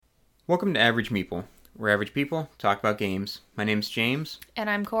Welcome to Average Meeple. We're average people, talk about games. My name's James. And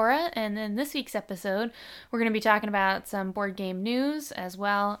I'm Cora, and in this week's episode, we're going to be talking about some board game news as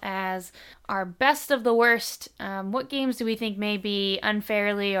well as our best of the worst. What games do we think may be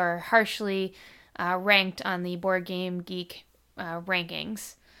unfairly or harshly ranked on the Board Game Geek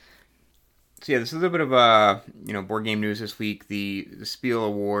rankings? So yeah, this is a little bit of board game news this week. The Spiel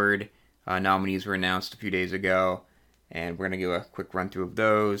Award nominees were announced a few days ago, and we're going to give a quick run through of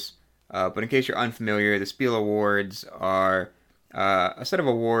those. But in case you're unfamiliar, the Spiel Awards are a set of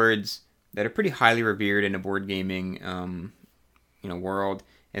awards that are pretty highly revered in the board gaming world.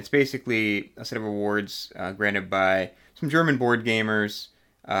 And it's basically a set of awards granted by some German board gamers,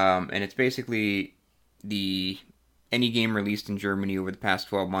 and it's basically any game released in Germany over the past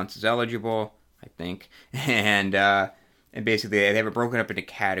 12 months is eligible, I think, and basically they have it broken up into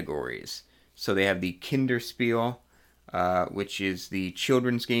categories. So they have the Kinderspiel, which is the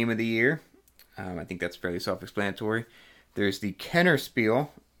children's game of the year. I think that's fairly self-explanatory. There's the Kennerspiel,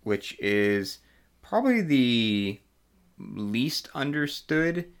 which is probably the least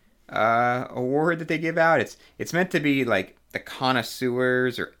understood award that they give out. It's meant to be like the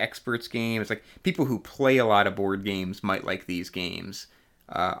connoisseurs or experts game. It's like people who play a lot of board games might like these games.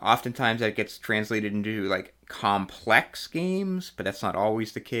 Oftentimes that gets translated into like complex games, but that's not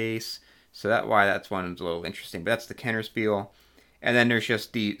always the case. So that's one that's a little interesting. But that's the Kennerspiel. And then there's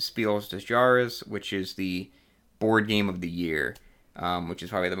just the Spiels des Jahres, which is the board game of the year, which is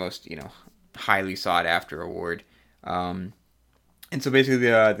probably the most highly sought after award. And so basically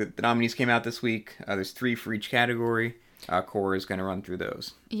the nominees came out this week. There's 3 for each category. Cora is going to run through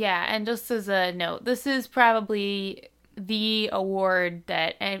those. Yeah, and just as a note, this is probably the award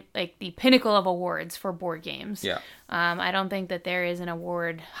that, like, the pinnacle of awards for board games. Yeah. I don't think that there is an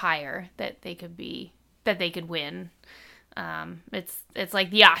award higher that they could win. It's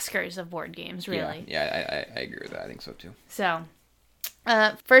like the Oscars of board games, really. Yeah, I agree with that. I think so too. So,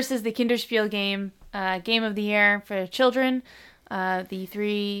 first is the Kinderspiel game of the year for children. The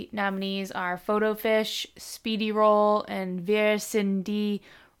 3 nominees are Photofish, Speedy Roll, and Wir sind die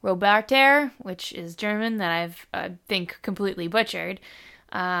Roboter, which is German that I think completely butchered.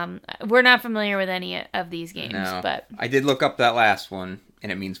 We're not familiar with any of these games, but I did look up that last one,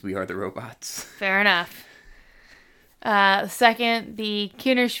 and it means we are the robots. Fair enough. Second, the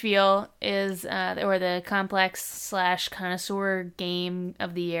Kinderspiel is, or the complex/connoisseur game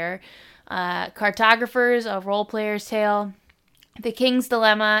of the year. Cartographers, A Role Player's Tale, The King's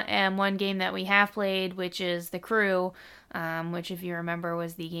Dilemma, and one game that we have played, which is The Crew, which, if you remember,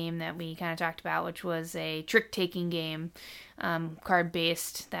 was the game that we kind of talked about, which was a trick-taking game,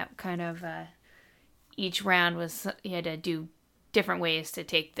 card-based, that kind of, each round was, you had to do different ways to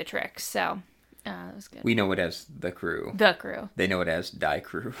take the tricks, so that was good. We know it as The Crew. The Crew. They know it as Die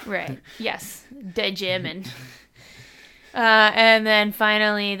Crew. Right, yes, Die German. And then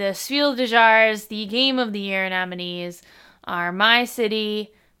finally, the Spiel des Jahres, the Game of the Year nominees are My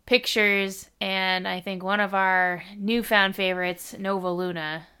City, Pictures, and I think one of our newfound favorites, Nova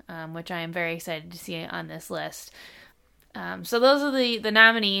Luna, which I am very excited to see on this list. So those are the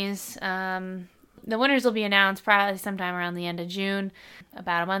nominees. The winners will be announced probably sometime around the end of June,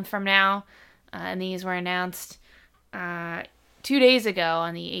 about a month from now. And these were announced 2 days ago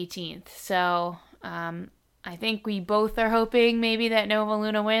on the 18th. So I think we both are hoping maybe that Nova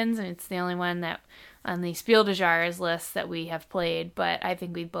Luna wins, and it's the only one that on the Spiel des Jahres list that we have played, but I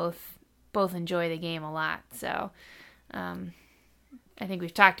think we both enjoy the game a lot, so I think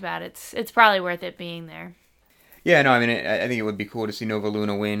we've talked about it. It's probably worth it being there. Yeah, no, I mean, I think it would be cool to see Nova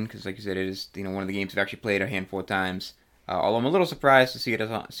Luna win, because like you said, it is one of the games I've actually played a handful of times, although I'm a little surprised to see it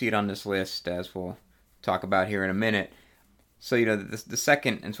on this list, as we'll talk about here in a minute. So, the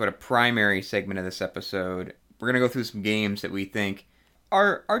second and sort of primary segment of this episode, we're going to go through some games that we think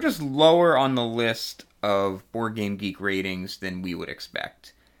are just lower on the list of Board Game Geek ratings than we would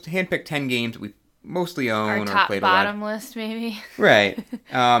expect. To handpick 10 games that we mostly own Our or played a lot. top-bottom list, maybe? Right.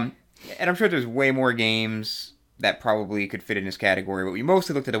 And I'm sure there's way more games that probably could fit in this category, but we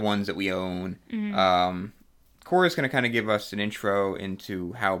mostly looked at the ones that we own. Mm-hmm. Cora's going to kind of give us an intro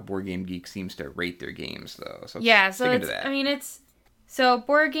into how Board Game Geek seems to rate their games, though. So So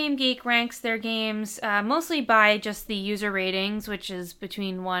Board Game Geek ranks their games mostly by just the user ratings, which is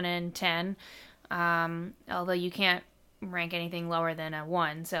between 1 and 10, although you can't rank anything lower than a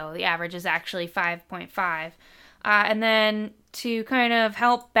 1, so the average is actually 5.5. And then to kind of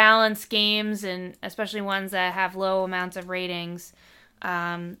help balance games, and especially ones that have low amounts of ratings,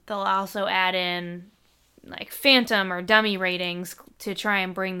 they'll also add in like phantom or dummy ratings to try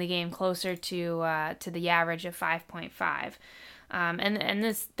and bring the game closer to the average of 5.5.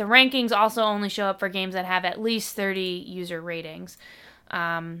 The rankings also only show up for games that have at least 30 user ratings.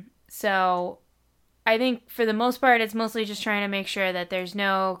 So I think for the most part, it's mostly just trying to make sure that there's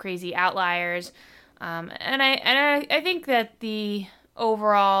no crazy outliers. I think that the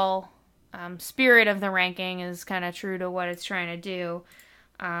overall spirit of the ranking is kind of true to what it's trying to do.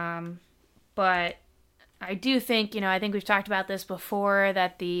 But I do think, I think we've talked about this before,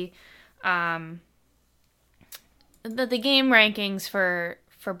 that the game rankings for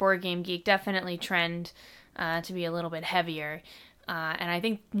Board Game Geek definitely trend to be a little bit heavier. And I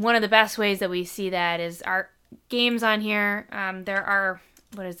think one of the best ways that we see that is our games on here. There are,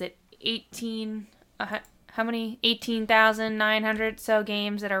 18,900 so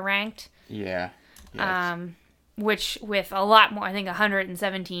games that are ranked. Yeah. Which with a lot more, I think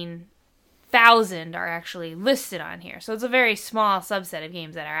 117,000 are actually listed on here. So it's a very small subset of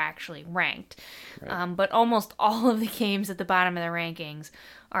games that are actually ranked. Right. But almost all of the games at the bottom of the rankings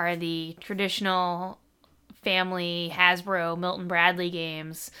are the traditional family Hasbro Milton Bradley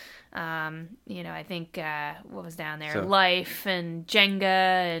games. I think what was down there? Life and Jenga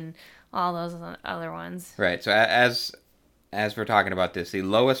and all those other ones. Right. So as we're talking about this, the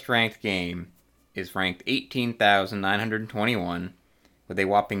lowest ranked game is ranked 18,921 with a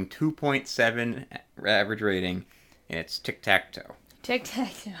whopping 2.7 average rating, and it's Tic-Tac-Toe.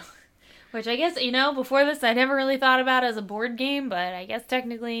 Tic-Tac-Toe. Which I guess, before this I never really thought about as a board game, but I guess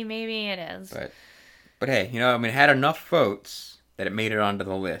technically maybe it is. But hey, it had enough votes that it made it onto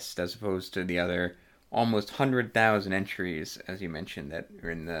the list, as opposed to the other almost 100,000 entries, as you mentioned, that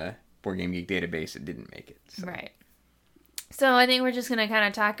are in the Board Game Geek database that didn't make it. So. Right. So I think we're just going to kind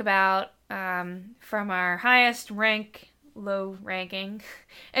of talk about from our highest rank, low ranking.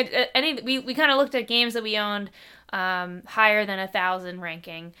 We kind of looked at games that we owned higher than 1,000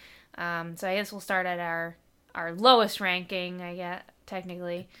 ranking. So I guess we'll start at our lowest ranking, I guess,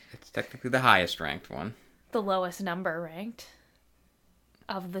 technically. It's technically the highest ranked one. The lowest number ranked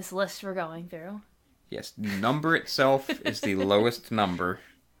of this list we're going through. Yes, the number itself is the lowest number,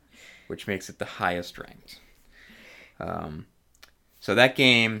 which makes it the highest ranked. So that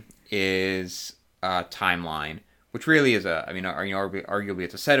game is Timeline, which really is arguably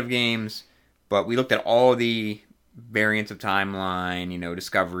it's a set of games, but we looked at all the variants of Timeline,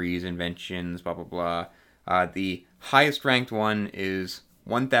 discoveries, inventions, blah, blah, blah. The highest ranked one is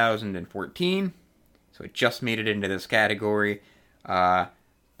 1,014, so it just made it into this category.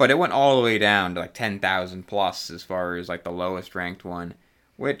 But it went all the way down to 10,000 plus as far as the lowest ranked one,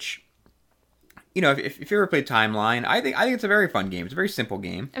 which, if you ever played Timeline, I think it's a very fun game. It's a very simple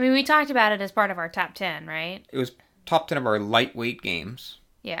game. I mean, we talked about it as part of our top 10, right? It was top 10 of our lightweight games.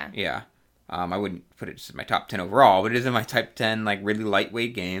 Yeah. Yeah. I wouldn't put it just in my top 10 overall, but it is in my top 10 really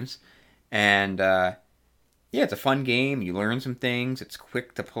lightweight games. And it's a fun game. You learn some things. It's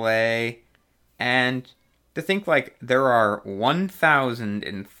quick to play. And to think there are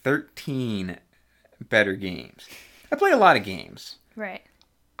 1,013 better games. I play a lot of games. Right.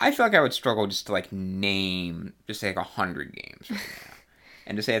 I feel like I would struggle just to name 100 games right now.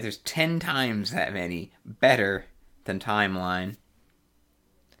 And to say that there's 10 times that many better than Timeline.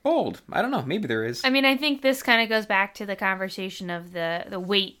 Bold. I don't know. Maybe there is. I mean, I think this kind of goes back to the conversation of the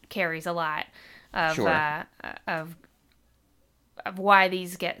weight carries a lot of sure. Of why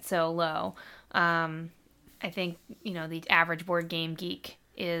these get so low. I think, the average board game geek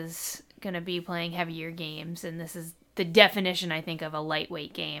is going to be playing heavier games, and this is the definition, I think, of a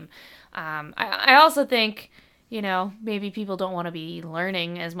lightweight game. I also think, maybe people don't want to be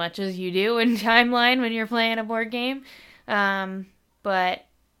learning as much as you do in Timeline when you're playing a board game. But,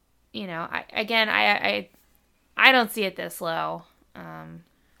 I don't see it this low.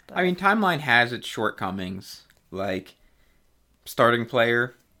 I mean, Timeline has its shortcomings, starting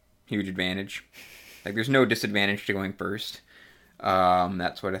player, huge advantage. There's no disadvantage to going first,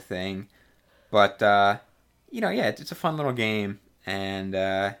 that sort of thing. But, it's a fun little game, and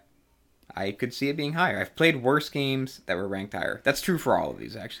I could see it being higher. I've played worse games that were ranked higher. That's true for all of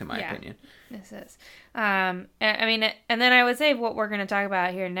these, actually, in my opinion. This is. And then I would say what we're going to talk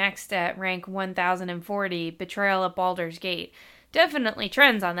about here next at rank 1,040, Betrayal at Baldur's Gate, definitely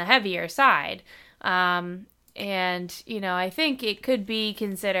trends on the heavier side. I think it could be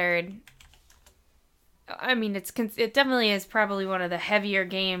considered... I mean, it definitely is probably one of the heavier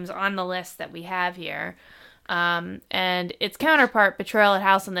games on the list that we have here. And its counterpart, Betrayal at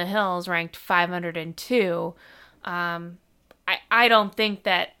House on the Hill, is ranked 502. I don't think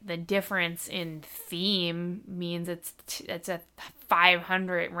that the difference in theme means it's at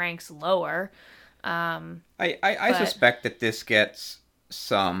 500 ranks lower. I suspect that this gets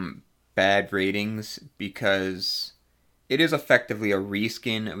some bad ratings because it is effectively a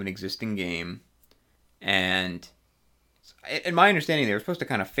reskin of an existing game, and in my understanding, they were supposed to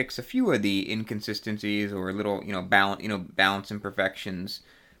kind of fix a few of the inconsistencies or little, balance imperfections.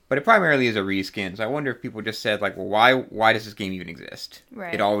 But it primarily is a reskin. So I wonder if people just said, like, well, why does this game even exist?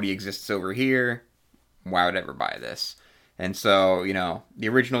 Right. It already exists over here. Why would I ever buy this? And so, the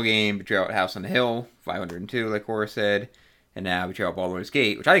original game, Betrayal at House on the Hill, 502, like Cora said, and now Betrayal at Baldur's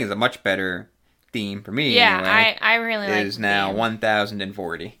Gate, which I think is a much better theme for me. Yeah, anyway, I really like it. Is now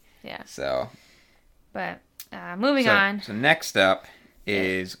 1,040. Yeah. So. But moving on. So next up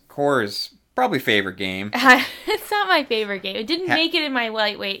is Cora's probably favorite game. It's not my favorite game. It didn't make it in my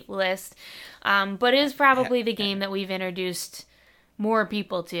lightweight list, but it is probably the game that we've introduced more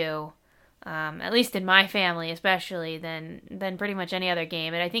people to, at least in my family especially, than pretty much any other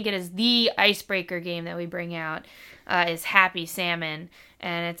game. And I think it is the icebreaker game that we bring out is Happy Salmon,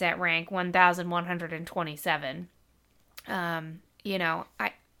 and it's at rank 1,127.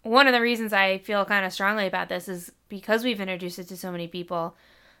 One of the reasons I feel kind of strongly about this is because we've introduced it to so many people.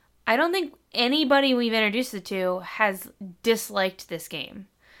 I don't think anybody we've introduced it to has disliked this game.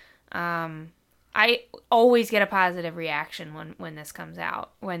 I always get a positive reaction when this comes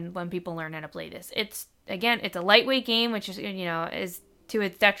out, when people learn how to play this. It's a lightweight game, which is, is to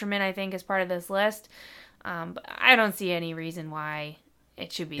its detriment, I think, as part of this list. But I don't see any reason why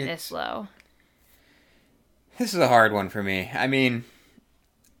it should be this low. This is a hard one for me. I mean,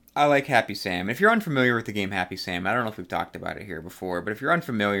 I like Happy Sam. If you're unfamiliar with the game Happy Sam, I don't know if we've talked about it here before, but if you're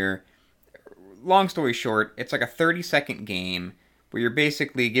unfamiliar, long story short, it's like a 30-second game where you're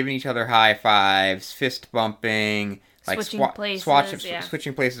basically giving each other high fives, fist bumping, like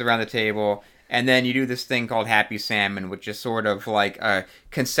switching places around the table, and then you do this thing called Happy Salmon, which is sort of like a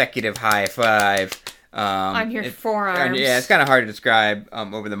consecutive high five. On your forearms. Yeah, it's kind of hard to describe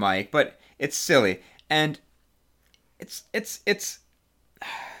over the mic, but it's silly. And it's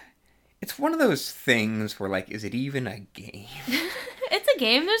one of those things where, like, is it even a game? It's a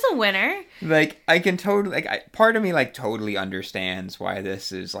game. There's a winner. Like, I can totally, part of me, like, totally understands why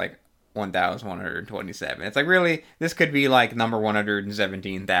this is, like, 1,127. It's like, really, this could be, like, number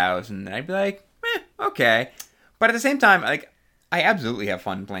 117,000. And I'd be like, okay. But at the same time, like, I absolutely have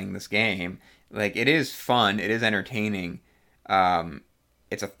fun playing this game. Like, it is fun. It is entertaining.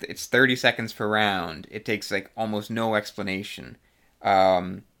 It's 30 seconds per round. It takes, like, almost no explanation.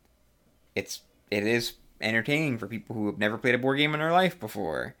 It is entertaining for people who have never played a board game in their life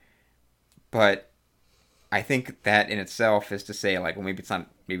before. But I think that in itself is to say, like, well, maybe it's not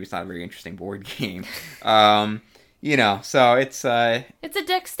a very interesting board game. So it's a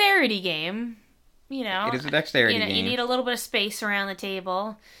dexterity game. It is a dexterity game. You need a little bit of space around the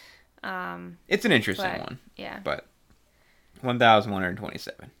table. It's an interesting one. Yeah. But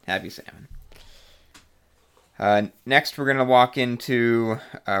 1,127. Happy Salmon. Next, we're going to walk into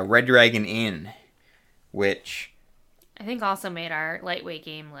Red Dragon Inn, which I think also made our lightweight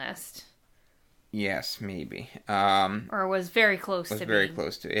game list. Yes, maybe. Or was very close to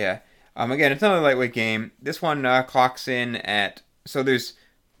it, yeah. Again, it's another lightweight game. This one clocks in at... So there's,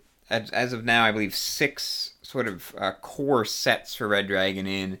 as of now, I believe 6 sort of core sets for Red Dragon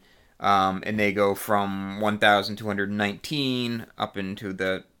Inn. And they go from 1,219 up into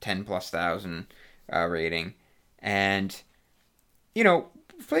the 10,000+ rating. And,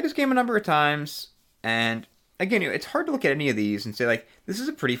 we've played this game a number of times, and, again, it's hard to look at any of these and say, like, this is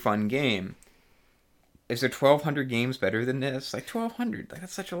a pretty fun game. Is there 1,200 games better than this? Like, 1,200, like,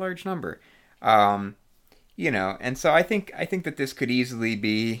 that's such a large number. And so I think that this could easily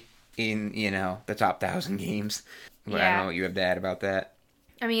be in, the top 1,000 games. But I don't know what you have to add about that.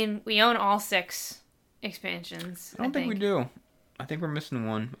 I mean, we own all 6 expansions. I don't think we do. I think we're missing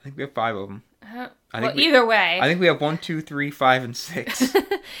one. I think we have 5 of them. Either way. I think we have 1, 2, 3, 5, and 6.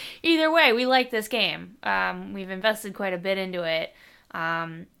 Either way, we like this game. We've invested quite a bit into it.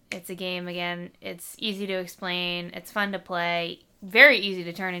 It's a game, again, it's easy to explain. It's fun to play. Very easy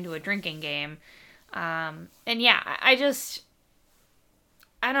to turn into a drinking game. And yeah, I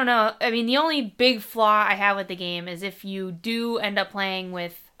don't know. I mean, the only big flaw I have with the game is if you do end up playing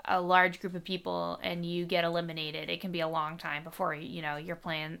with a large group of people and you get eliminated, it can be a long time before you're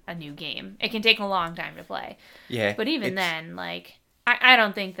playing a new game. It can take a long time to play. Yeah. But even then, like, I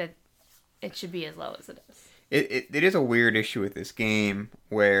don't think that it should be as low as it is. It is a weird issue with this game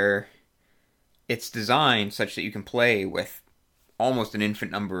where it's designed such that you can play with almost an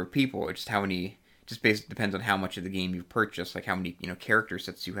infinite number of people. It's just how many. Just basically depends on how much of the game you've purchased, like how many character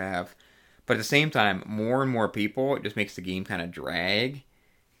sets you have. But at the same time, more and more people, it just makes the game kind of drag.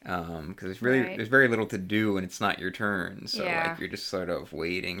 Because Right. there's very little to do when it's not your turn. So Yeah. like you're just sort of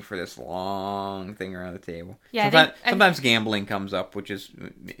waiting for this long thing around the table. Yeah, Sometimes gambling comes up, which is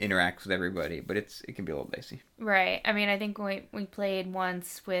interacts with everybody, but it can be a little dicey. right. I mean, I think we played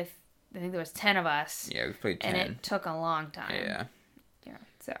once with, I think there was 10 of us, Yeah, we've played 10. and it took a long time. Yeah. Yeah.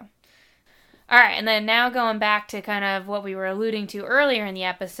 So. All right, and then now going back to kind of what we were alluding to earlier in the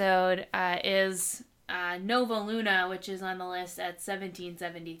episode is Nova Luna, which is on the list at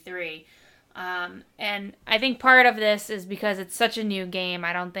 1773. And I think part of this is because it's such a new game.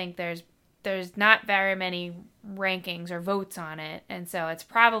 I don't think there's not very many rankings or votes on it, and so it's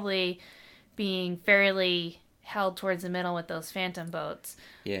probably being fairly held towards the middle with those phantom votes.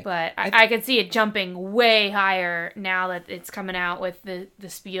 Yeah. But I could see it jumping way higher now that it's coming out with the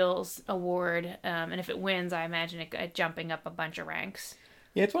Spiels Award. And if it wins, I imagine it jumping up a bunch of ranks.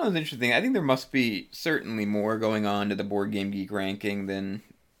 Yeah, it's one of those interesting things. I think there must be certainly more going on to the Board Game Geek ranking than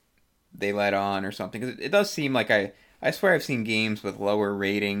they let on or something. Because it does seem like I swear I've seen games with lower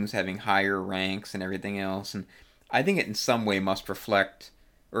ratings having higher ranks and everything else. And I think it in some way must reflect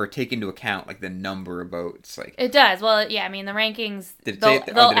or take into account like the number of votes. Like it does. Well, yeah. I mean, the rankings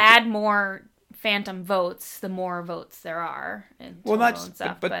they'll add more phantom votes the more votes there are. Well, not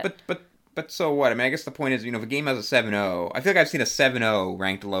stuff, but so what? I mean, I guess the point is, if a game has a 7-0, I feel like I've seen a 7-0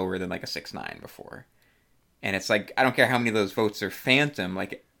 ranked lower than like a 6-9 before. And it's like, I don't care how many of those votes are phantom,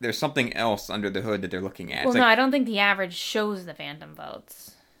 like there's something else under the hood that they're looking at. Well, no, I don't think the average shows the phantom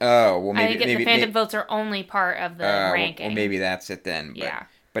votes. Oh, well, maybe the phantom votes are only part of the ranking. Well, maybe that's it then. But, yeah.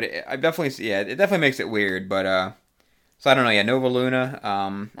 But it definitely makes it weird. But so I don't know. Yeah, Nova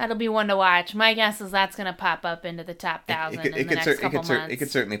Luna. That'll be one to watch. My guess is that's going to pop up into the top 1,000 in the next couple months. It could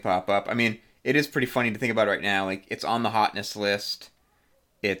certainly pop up. I mean, it is pretty funny to think about right now. Like, it's on the hotness list.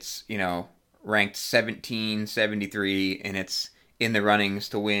 It's ranked 1773, and it's in the runnings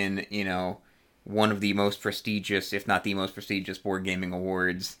to win. One of the most prestigious, if not the most prestigious, board gaming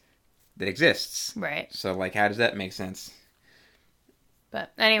awards that exists. Right. So, like, how does that make sense?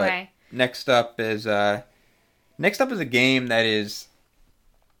 But anyway, next up is a game that is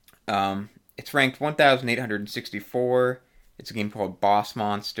it's ranked 1864. It's a game called Boss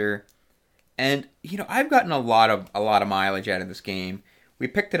Monster, and I've gotten a lot of mileage out of this game. We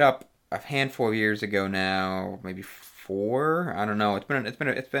picked it up a handful of years ago now, maybe 4. I don't know. It's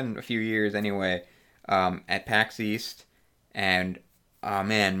been a few years anyway. At PAX East, and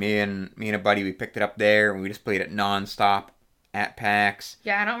man, me and a buddy, we picked it up there and we just played it nonstop at PAX.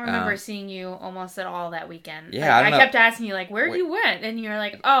 Yeah, I don't remember seeing you almost at all that weekend. Yeah, I kept asking you, like, where you went? And you're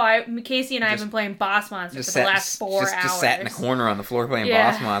like, oh, Casey and I have been playing Boss Monster for the last 4 hours. Just sat in the corner on the floor playing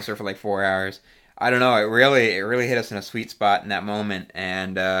Boss Monster for like 4 hours. I don't know. It really hit us in a sweet spot in that moment,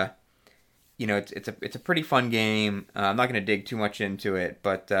 and it's a pretty fun game. I'm not going to dig too much into it,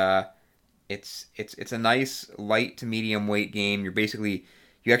 but it's a nice light to medium weight game.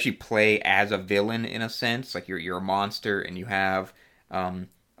 You actually play as a villain in a sense, like you're a monster, and you have a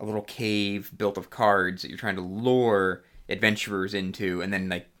little cave built of cards that you're trying to lure adventurers into, and then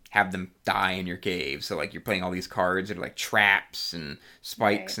like have them die in your cave. So like you're playing all these cards that are like traps and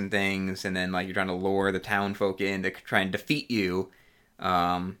spikes and things, and then like you're trying to lure the town folk in to try and defeat you.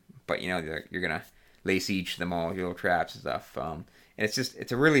 But you're gonna lay siege to them all with your little traps and stuff. And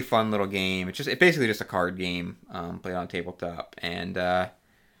it's a really fun little game. It's basically just a card game played on tabletop, and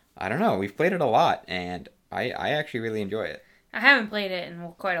I don't know. We've played it a lot, and I actually really enjoy it. I haven't played it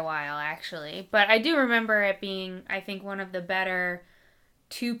in quite a while, actually. But I do remember it being, I think, one of the better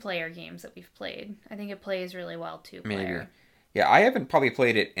 2-player games that we've played. I think it plays really well 2-player. Maybe. Yeah, I haven't probably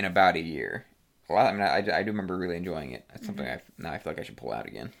played it in about a year. Well, I mean, I do remember really enjoying it. That's something now I feel like I should pull out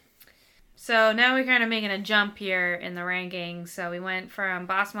again. So now we're kind of making a jump here in the rankings. So we went from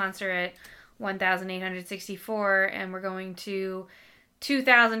Boss Monster at 1,864, and we're going to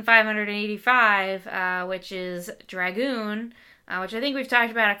 2,585, which is Dragoon, which I think we've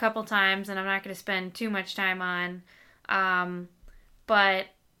talked about a couple times, and I'm not going to spend too much time on. But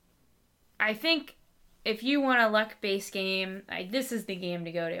I think if you want a luck-based game, this is the game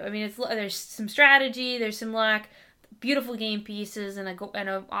to go to. I mean, there's some strategy, there's some luck, beautiful game pieces, and an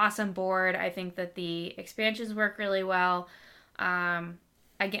awesome board. I think that the expansions work really well.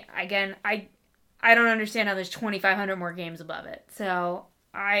 Again, I don't understand how there's 2,500 more games above it. So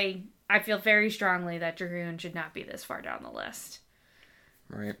I feel very strongly that Dragoon should not be this far down the list.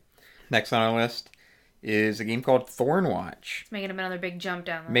 Right. Next on our list is a game called Thornwatch. It's making another big jump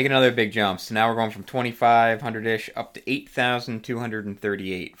down the list. Making another big jump. So now we're going from 2,500-ish up to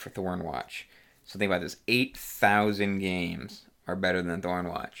 8,238 for Thornwatch. So think about this. 8,000 games are better than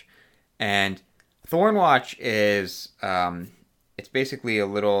Thornwatch. And Thornwatch is... It's basically a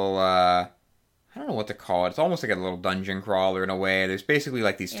little, I don't know what to call it. It's almost like a little dungeon crawler in a way. There's basically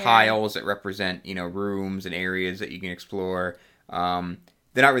like these tiles that represent, rooms and areas that you can explore. They're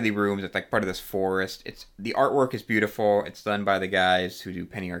not really rooms. It's like part of this forest. The artwork is beautiful. It's done by the guys who do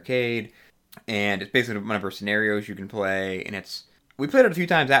Penny Arcade. And it's basically one of our scenarios you can play. And we played it a few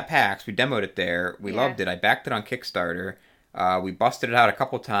times at PAX. We demoed it there. We loved it. I backed it on Kickstarter. We busted it out a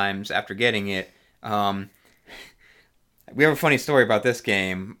couple times after getting it. We have a funny story about this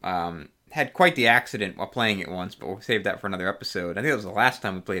game. Had quite the accident while playing it once, but we'll save that for another episode. I think it was the last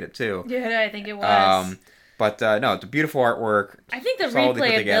time we played it, too. Yeah, I think it was. But no, it's a beautiful artwork. I think the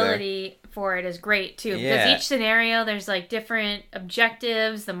replayability for it is great, too. Because each scenario, there's, like, different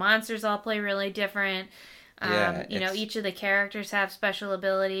objectives. The monsters all play really different. Each of the characters have special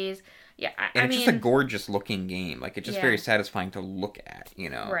abilities. Yeah, I mean... it's just a gorgeous-looking game. Like, it's just very satisfying to look at,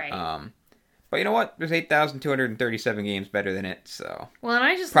 Right. But you know what? There's 8,237 games better than it, so... Well, and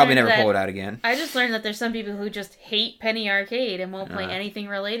I just probably never pull it out again. I just learned that there's some people who just hate Penny Arcade and won't play anything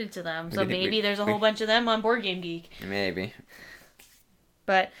related to them. So maybe there's a whole bunch of them on Board Game Geek. Maybe.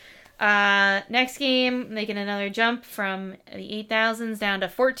 But next game, making another jump from the 8,000s down to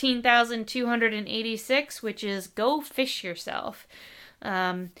 14,286, which is Go Fish Yourself.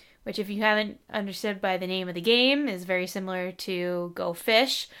 Which, if you haven't understood by the name of the game, is very similar to Go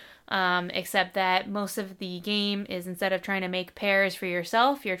Fish. Except that most of the game is, instead of trying to make pairs for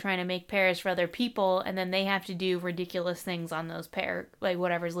yourself, you're trying to make pairs for other people, and then they have to do ridiculous things on those like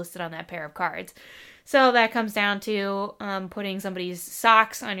whatever's listed on that pair of cards. So that comes down to putting somebody's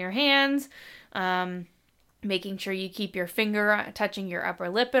socks on your hands, making sure you keep your finger touching your upper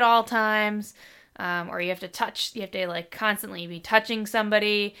lip at all times, or you have to like constantly be touching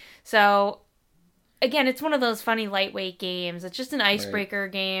somebody. So again, it's one of those funny lightweight games. It's just an icebreaker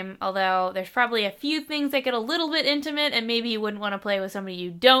game, although there's probably a few things that get a little bit intimate and maybe you wouldn't want to play with somebody you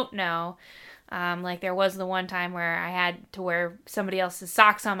don't know. Like there was the one time where I had to wear somebody else's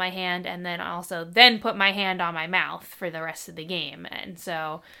socks on my hand and then put my hand on my mouth for the rest of the game. And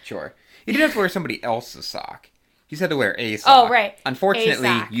so... Sure. You didn't have to wear somebody else's sock. You just had to wear a sock. Oh, right.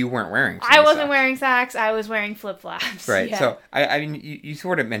 Unfortunately, you weren't wearing socks. I wasn't wearing socks. I was wearing flip-flops. Right. Yeah. So, I mean, you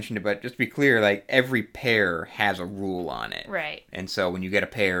sort of mentioned it, but just to be clear, like, every pair has a rule on it. Right. And so, when you get a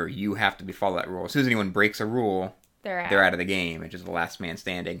pair, you have to follow that rule. As soon as anyone breaks a rule, they're out of the game, which is the last man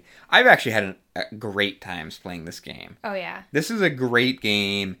standing. I've actually had a great time playing this game. Oh, yeah. This is a great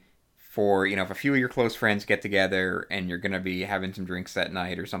game for, if a few of your close friends get together and you're going to be having some drinks that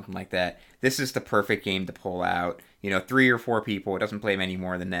night or something like that. This is the perfect game to pull out. 3 or 4 people. It doesn't play many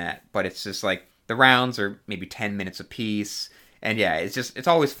more than that. But it's just like the rounds are maybe 10 minutes apiece. And yeah, it's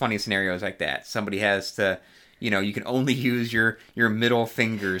always funny scenarios like that. Somebody has to, you can only use your middle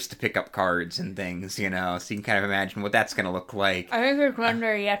fingers to pick up cards and things, so you can kind of imagine what that's going to look like. I think there's one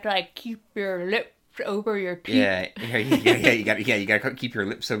where you have to like keep your lips over your teeth. Yeah. You got to keep your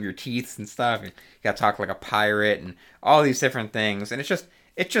lips over your teeth and stuff. You got to talk like a pirate and all these different things. And it's just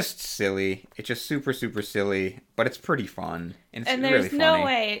silly. It's just super, super silly, but it's pretty fun. And it's really funny. No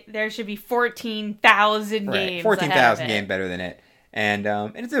way there should be 14,000 games. 14,000 games better than it. And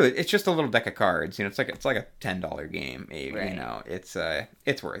it's just a little deck of cards. It's like a $10 game, maybe. Right. It's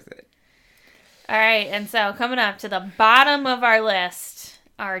worth it. All right, and so coming up to the bottom of our list,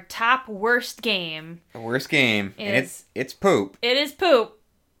 our top worst game. The worst game, and it's poop. It is poop.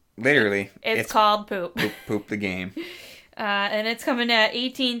 Literally, it's called poop. Poop the game. And it's coming at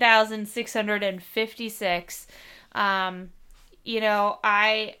 18,656.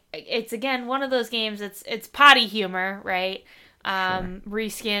 It's again one of those games. It's potty humor, right? Sure.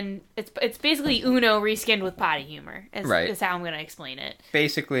 Reskin. It's basically Uno reskinned with potty humor. Is how I'm going to explain it.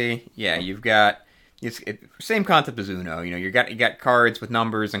 Basically, yeah, you've got same concept as Uno. You got cards with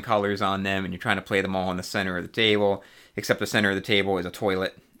numbers and colors on them, and you're trying to play them all in the center of the table. Except the center of the table is a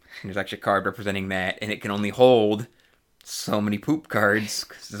toilet. And there's actually a card representing that, and it can only hold so many poop cards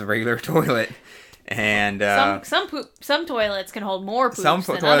because it's a regular toilet. And some toilets can hold more poops some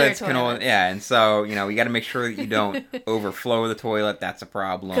than toilets other can hold, toilets. yeah, and so you got to make sure that you don't overflow the toilet. That's a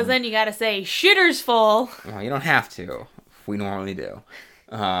problem. Because then you got to say shitter's full. Well, you don't have to. We normally do.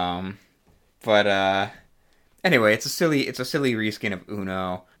 But anyway, it's a silly reskin of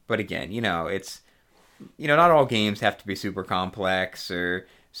Uno. But again, it's not all games have to be super complex or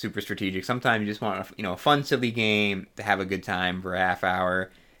super strategic. Sometimes you just want a fun, silly game to have a good time for a half hour.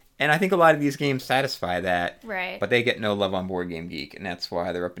 And I think a lot of these games satisfy that. Right. But they get no love on Board Game Geek, and that's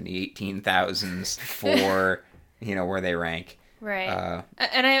why they're up in the 18,000s for, where they rank. Right.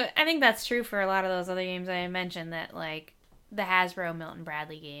 And I think that's true for a lot of those other games I mentioned that, like, the Hasbro Milton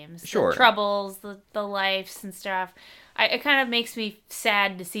Bradley games. Sure. The Troubles, the Lifes and stuff. It kind of makes me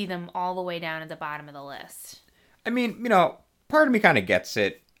sad to see them all the way down at the bottom of the list. I mean, part of me kind of gets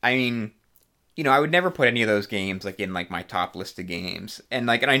it. I mean, I would never put any of those games like in like my top list of games. And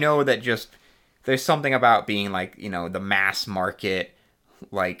I know that just there's something about being like, the mass market,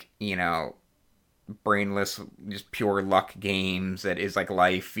 like, brainless, just pure luck games that is like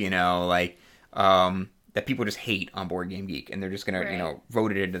life, that people just hate on Board Game Geek, and they're just gonna, Right.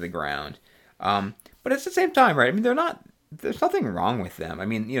 Vote it into the ground. But at the same time, right? I mean, there's nothing wrong with them. I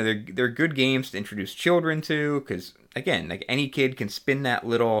mean, they're good games to introduce children to, because again, like any kid can spin that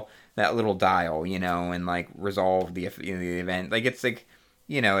little dial, and like resolve the event. Like it's like,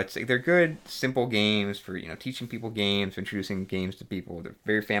 it's like they're good, simple games for teaching people games, introducing games to people. They're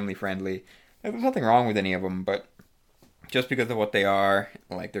very family friendly. There's nothing wrong with any of them, but just because of what they are,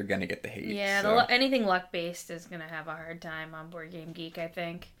 like they're gonna get the hate. Yeah, so. anything luck based is gonna have a hard time on Board Game Geek, I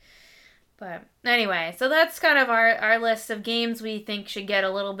think. But anyway, so that's kind of our list of games we think should get a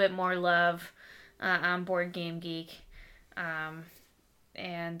little bit more love on Board Game Geek. I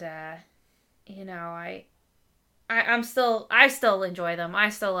still enjoy them. I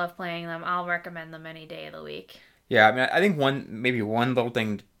still love playing them. I'll recommend them any day of the week. Yeah, I mean, I think maybe one little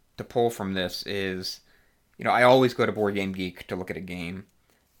thing to pull from this is, I always go to Board Game Geek to look at a game,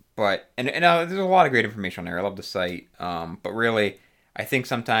 but there's a lot of great information on there. I love the site, but really, I think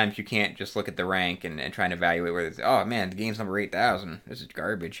sometimes you can't just look at the rank and try and evaluate whether it's, oh man, the game's number 8,000. This is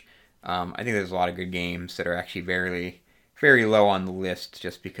garbage. I think there's a lot of good games that are actually very, very low on the list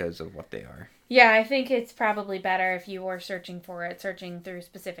just because of what they are. Yeah, I think it's probably better if you were searching through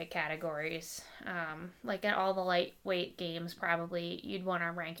specific categories. Like in all the lightweight games, probably you'd want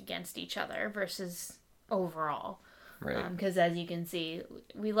to rank against each other versus overall. Right. Because as you can see,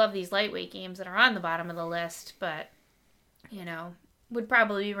 we love these lightweight games that are on the bottom of the list, but, would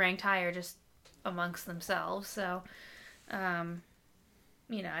probably be ranked higher just amongst themselves. So,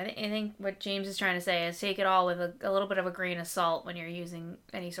 I think what James is trying to say is take it all with a little bit of a grain of salt when you're using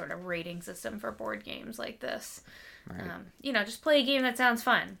any sort of rating system for board games like this. Right. Just play a game that sounds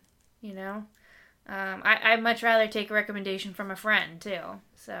fun. I'd much rather take a recommendation from a friend too.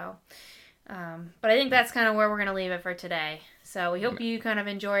 So, but I think that's kind of where we're going to leave it for today. So we hope you kind of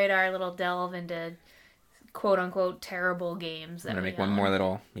enjoyed our little delve into quote unquote terrible games. I'm going to make one more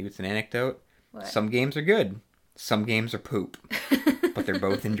maybe it's an anecdote. What? Some games are good. Some games are poop. But they're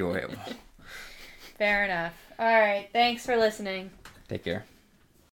both enjoyable. Fair enough. All right. Thanks for listening. Take care.